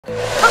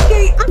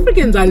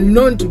Africans are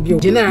known to be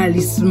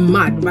generally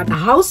smart, but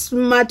how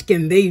smart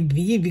can they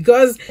be?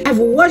 Because I've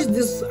watched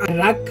this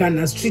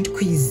Arakana street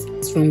quiz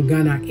from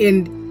Ghana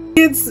and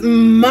it's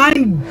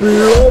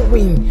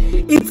mind-blowing.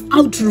 It's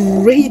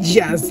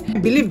outrageous. I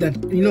believe that,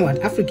 you know what,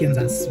 Africans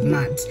are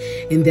smart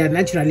and they are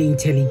naturally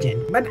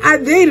intelligent. But are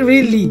they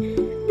really?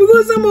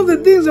 Because some of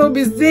the things I'll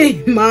be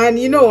saying, man,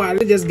 you know what,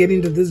 let's just get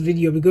into this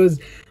video because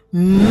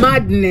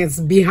madness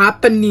be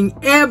happening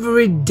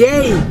every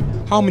day.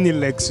 How many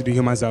legs do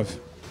humans have?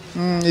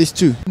 It's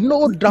 2.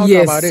 No doubt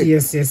about it.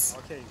 Yes.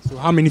 Okay. So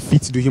how many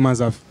feet do humans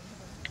have?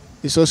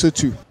 It's also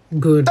 2.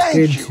 Good.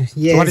 Yes.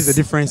 So what is the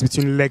difference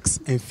between legs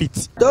and feet?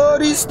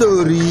 Story.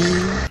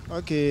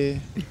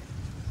 Okay.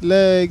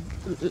 Leg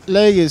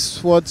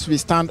is what we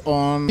stand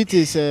on. Feet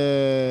is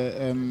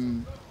the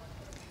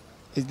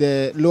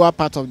lower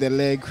part of the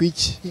leg,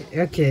 which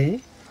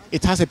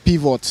it has a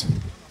pivot.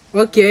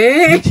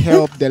 Okay. Which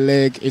help the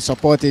leg is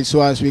supported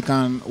so as we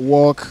can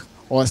walk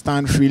or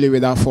stand freely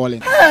without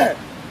falling. Hey,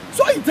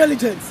 so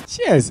intelligent.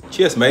 Cheers,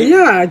 mate.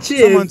 Yeah,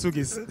 cheers. Someone took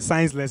his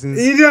science lessons.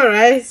 You know,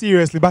 right?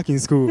 Seriously, back in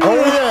school. Oh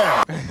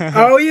yeah.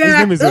 Oh yeah. His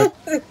name is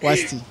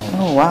Wasti.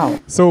 Oh wow.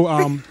 So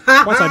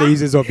what are the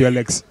uses of your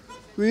legs?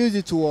 We use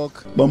it to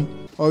walk.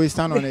 Or we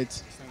stand on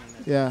it.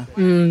 Yeah.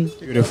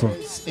 Beautiful.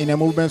 In a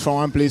movement from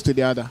one place to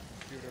the other.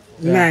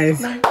 Yeah.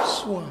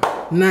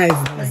 Nice.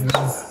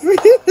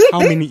 How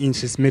many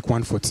inches make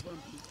 1 foot?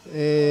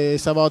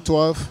 It's about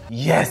 12.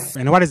 Yes.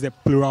 And what is the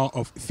plural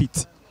of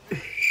feet?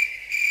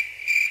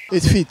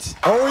 It's feet.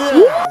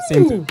 Oh yeah.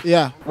 Same thing.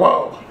 Yeah.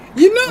 Whoa.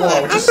 You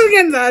know,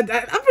 Africans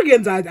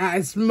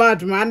are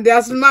smart, man. They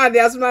are smart.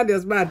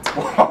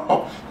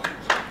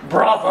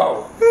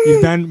 Bravo.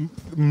 You've done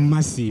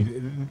massive.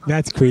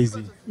 That's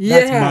crazy.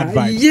 That's mad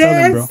vibes. Yes.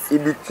 Tell them, bro.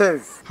 It makes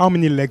sense. How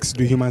many legs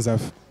do humans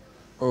have?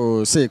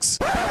 Oh, 6.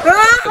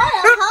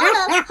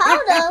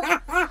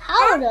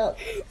 Hold up.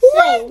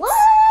 Say what?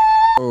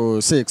 Oh,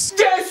 6.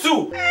 Jesus.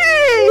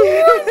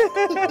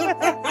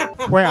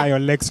 Where are your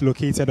legs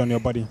located on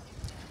your body?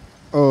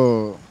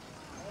 Oh,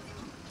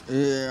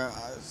 yeah,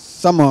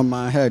 some on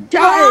my head.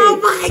 Oh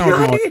my Sound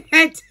God. more.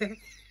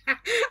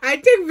 I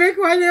take back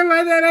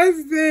whatever that I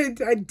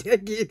said. I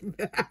take it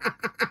back.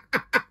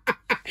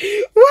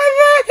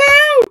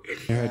 What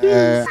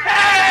the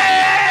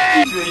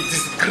hell?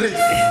 Disgrace.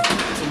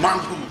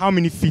 How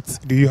many feet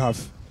do you have?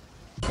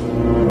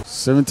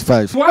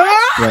 75.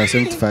 What? Yeah,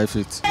 75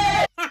 feet.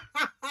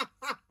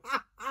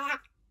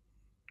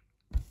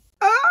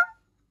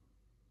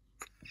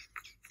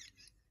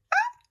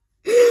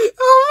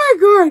 Oh my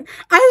God.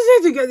 I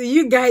swear to God,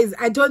 you guys,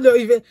 I don't know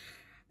even.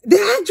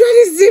 They're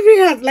actually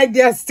serious. Like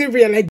they are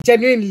serious, like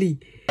genuinely.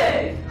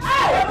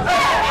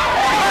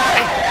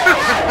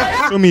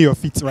 Show me your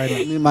feet right now.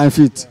 I mean, my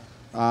feet.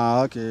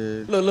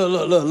 Okay.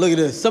 Look at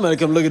this. Somebody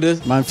come look at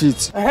this. My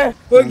feet. Okay.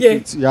 My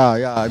feet.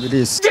 Yeah, it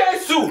is.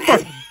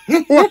 Jesus.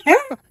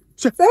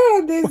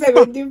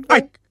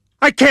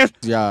 I can't.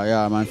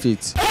 Yeah, my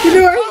feet. You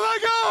know what?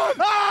 Oh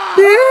my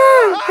God.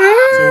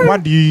 So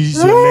what do you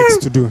use your legs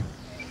to do?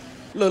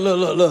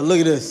 Look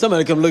at this.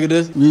 Somebody come look at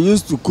this. We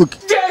used to cook.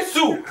 Jesus.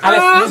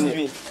 Alex,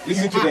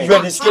 listen to them. You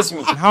are disgracing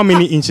me. How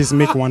many inches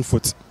make 1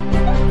 foot?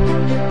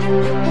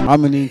 How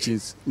many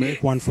inches?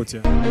 Make 1 foot,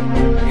 yeah.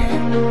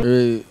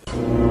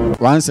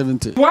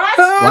 170. What?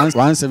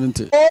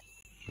 170.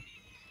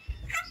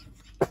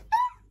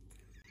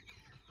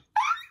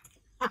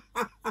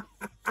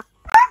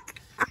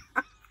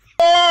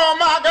 Oh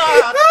my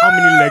God. How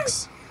many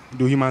legs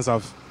do humans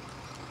have?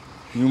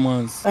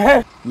 Humans,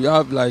 we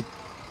have like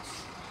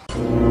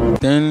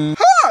 10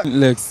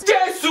 legs.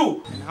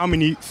 Jesus. How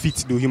many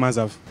feet do humans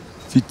have?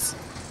 Feet.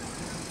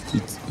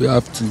 We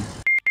have 2.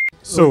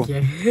 So,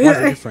 Okay. what's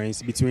the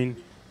difference between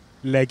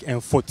leg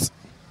and foot?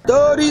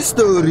 Story.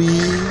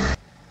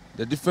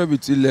 The difference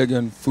between leg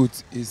and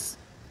foot is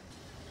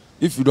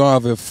if you don't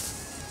have a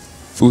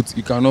foot,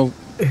 you cannot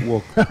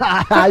walk.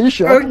 Are you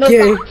sure?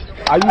 Okay.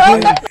 Are you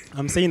sure?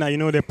 I'm saying that, you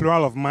know, the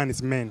plural of man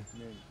is men.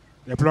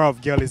 The plural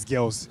of girl is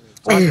girls.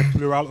 So what's the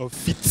plural of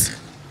feet?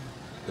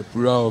 The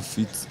plural of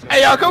feet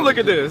Hey y'all, come look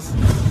at this.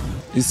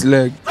 is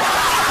leg.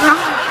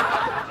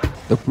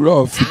 The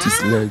plural of feet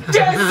is leg.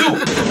 Jesus.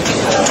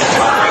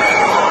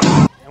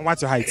 And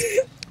what's your height?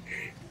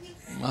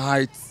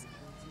 My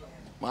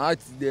height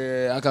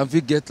there, I can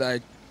fit get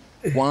like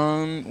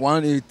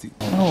 180.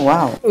 Oh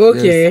wow.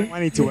 Okay.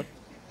 180 what?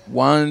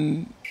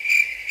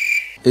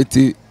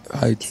 180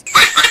 height.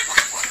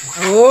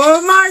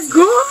 Oh my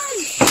God.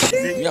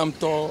 Me, I'm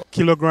tall.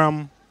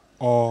 Kilogram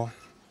or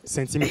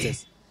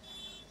centimeters?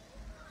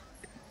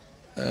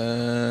 You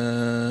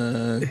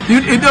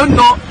don't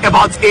know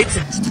about it.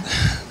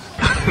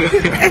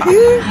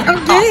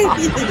 Okay.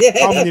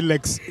 How many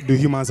legs do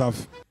humans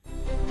have?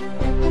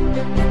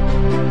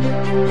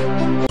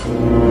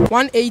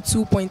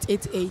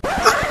 182.88.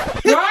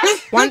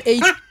 What?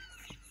 18.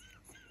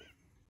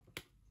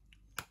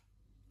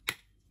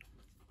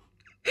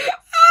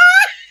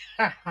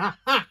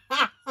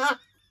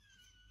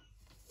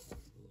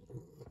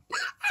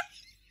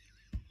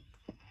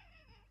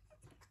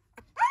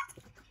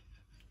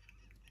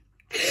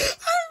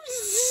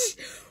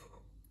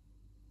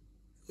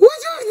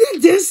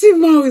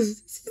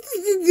 decimals.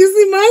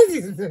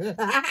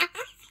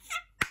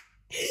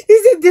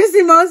 It's a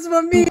decimals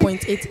for me.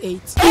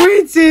 2.88.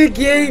 Wait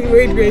again.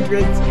 Wait.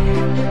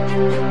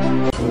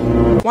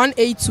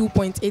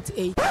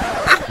 182.88.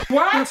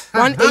 What?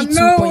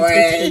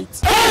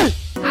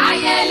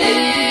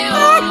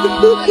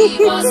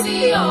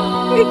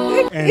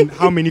 182.88. And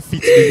how many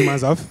feet do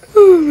humans have?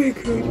 Oh my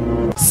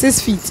god.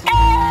 6 feet.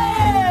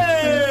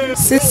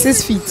 6 feet.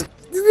 6 feet.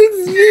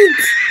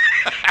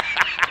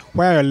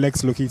 Where are your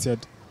legs located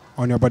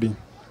on your body?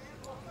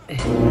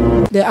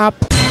 The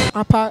upper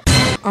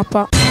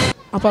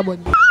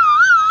body.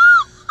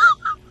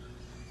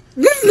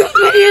 This is not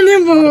my What about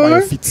anymore.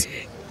 your feet?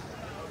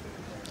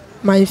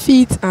 My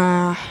feet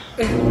are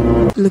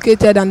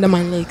located under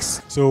my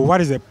legs. So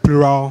what is the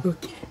plural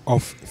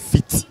of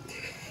feet?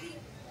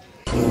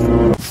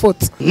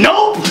 Foot.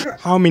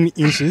 How many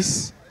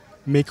inches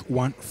make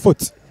 1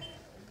 foot?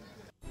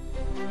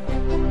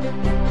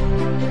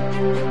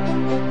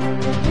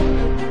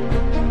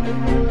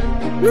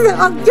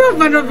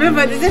 October,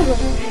 November, December.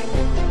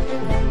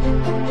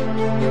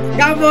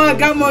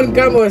 Come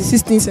on.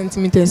 16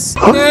 centimeters.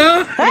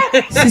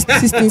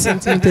 16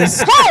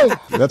 centimeters.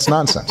 That's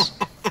nonsense.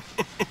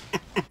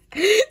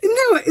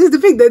 No, it's the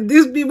fact that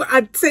these people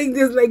are saying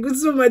this like with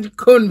so much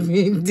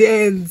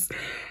confidence.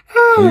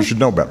 You should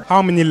know better.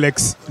 How many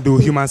legs do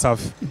humans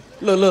have?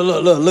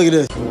 Look at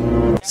this.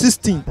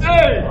 16.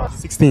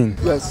 16.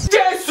 Yes.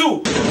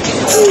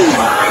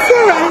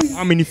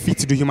 How many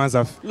feet do humans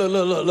have?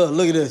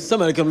 Look at this.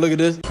 Somebody come look at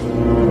this.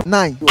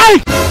 9. You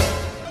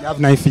have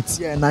 9 feet.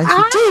 Yeah, 9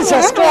 feet.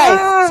 Jesus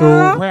Christ.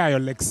 So where are your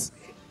legs?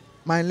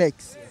 My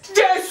legs. Look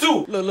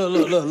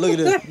at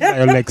this. Where are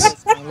your legs?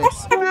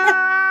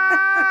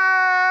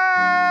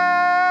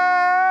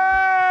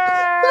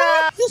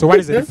 So what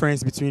is the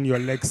difference between your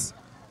legs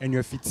and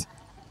your feet?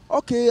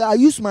 Okay, I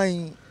use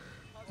my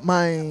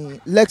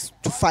legs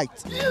to fight.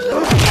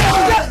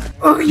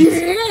 Oh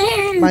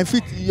yeah. My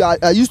feet,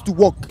 I used to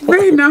walk.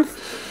 Fair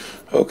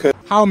enough. Okay.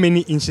 How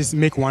many inches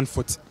make 1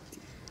 foot?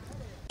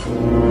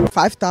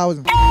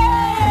 5,000.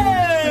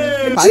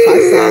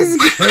 Jesus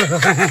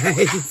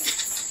 5,000.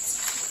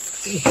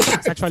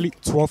 It's actually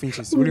 12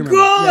 inches. Will you remember?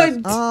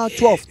 God. Ah,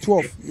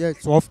 12.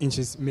 Yes. 12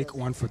 inches make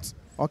 1 foot.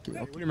 Okay.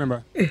 Will you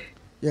remember?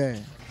 Yeah.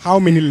 How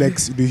many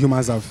legs do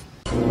humans have?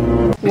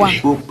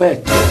 1.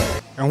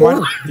 And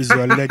what is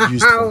your leg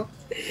used for?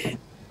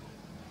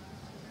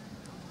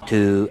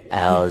 2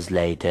 hours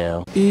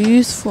later. You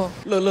use for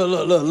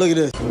Look at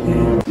this.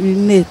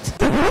 urinate.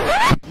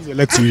 Use your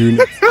leg to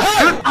urinate.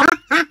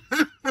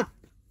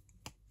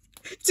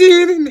 To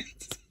urinate.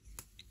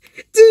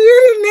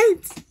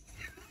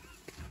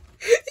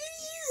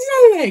 Use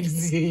your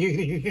legs to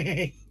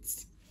urinate.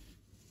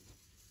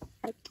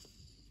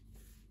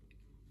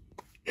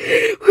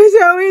 What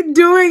are we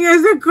doing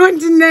as a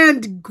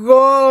continent,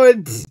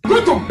 God?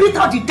 Go to beat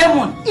out the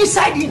demon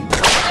inside him.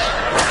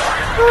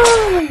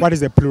 What is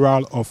the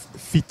plural of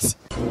feet?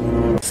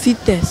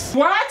 Fetus.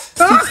 What?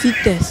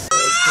 Fetus.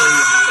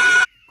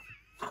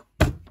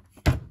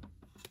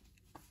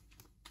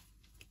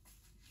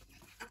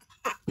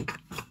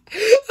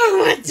 I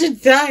want to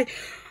die.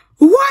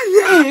 What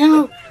the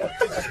hell?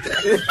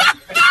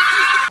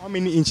 How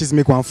many inches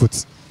make 1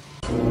 foot?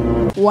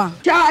 1.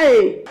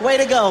 Way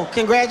to go.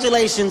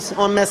 Congratulations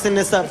on messing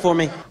this up for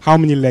me. How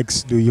many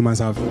legs do humans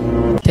have?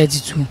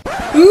 32.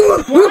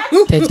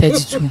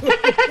 32.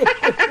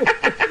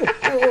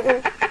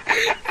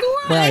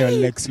 Where are your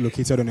legs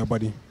located on your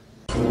body?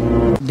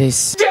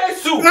 This.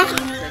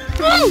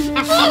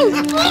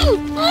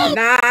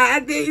 Nah,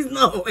 there is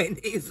no way.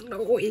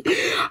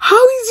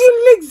 How is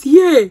your legs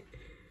here?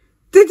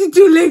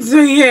 32 legs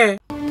are here.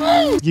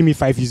 Give me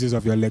 5 uses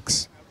of your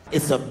legs.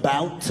 It's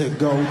about to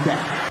go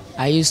down.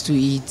 I used to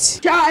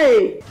eat.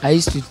 I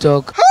used to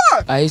talk.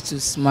 I used to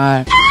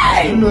smile.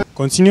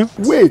 Continue.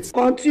 Wait.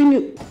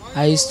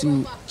 I used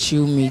to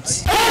chew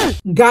meat.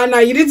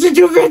 Ghana, you need to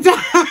do better.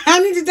 I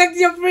need to talk to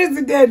your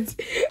president.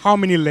 How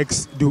many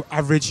legs do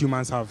average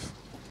humans have?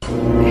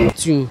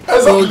 2.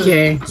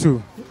 Okay.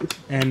 2.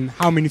 And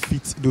how many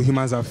feet do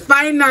humans have?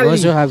 I Finally.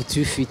 also have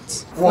 2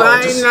 feet.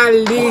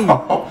 Finally.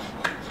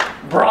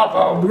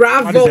 Bravo.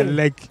 What is the Bravo.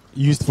 leg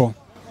used for?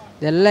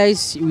 The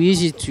legs, we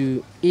use it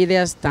to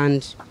either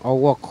stand or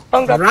walk.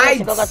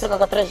 Right.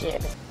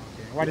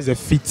 What is the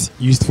feet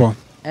used for?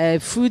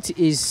 Foot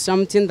is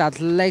something that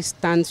leg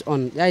stands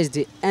on. That is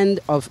the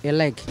end of a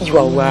leg.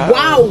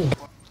 Wow.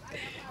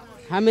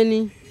 How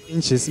many?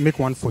 Inches make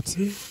 1 foot.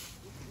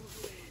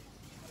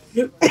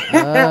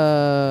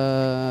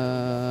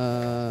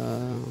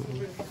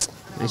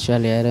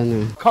 Actually, I don't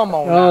know. Come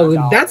on. Oh,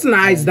 now, that's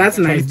nice. That's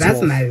nice. That's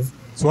 12. nice.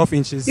 12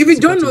 inches. If you is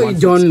equal don't to know, 1 you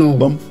foot. don't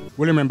know.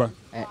 Will you remember?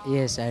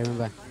 Yes, I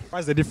remember.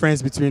 What's the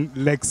difference between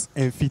legs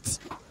and feet?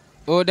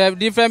 Oh, the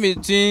difference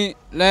between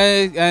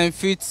legs and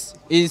feet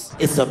is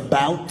It's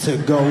about to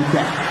go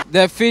down.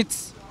 the feet.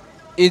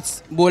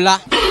 It's bola.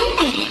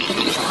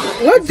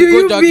 What do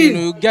you Go jogging,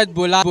 mean? you get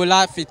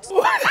bola feet.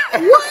 What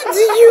do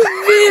you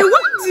mean?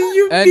 What do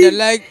you And the mean?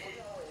 leg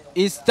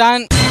is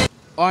stand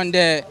on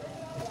the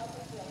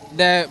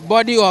The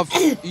body of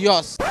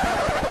yours.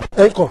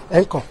 Encore.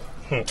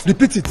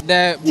 Repeat it.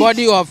 The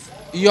body of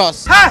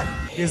yours.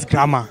 This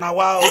grammar.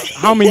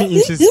 How many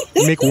inches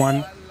make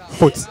 1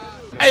 foot?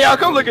 Hey, y'all,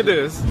 come look at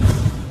this.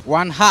 1/2.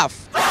 One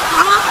half.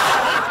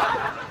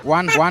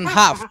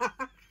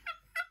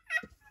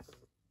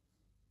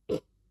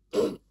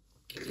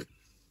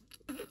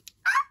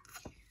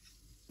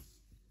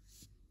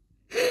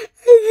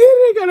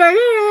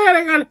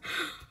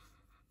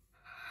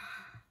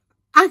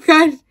 I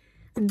can't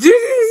do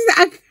this.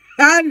 I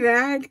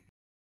can't.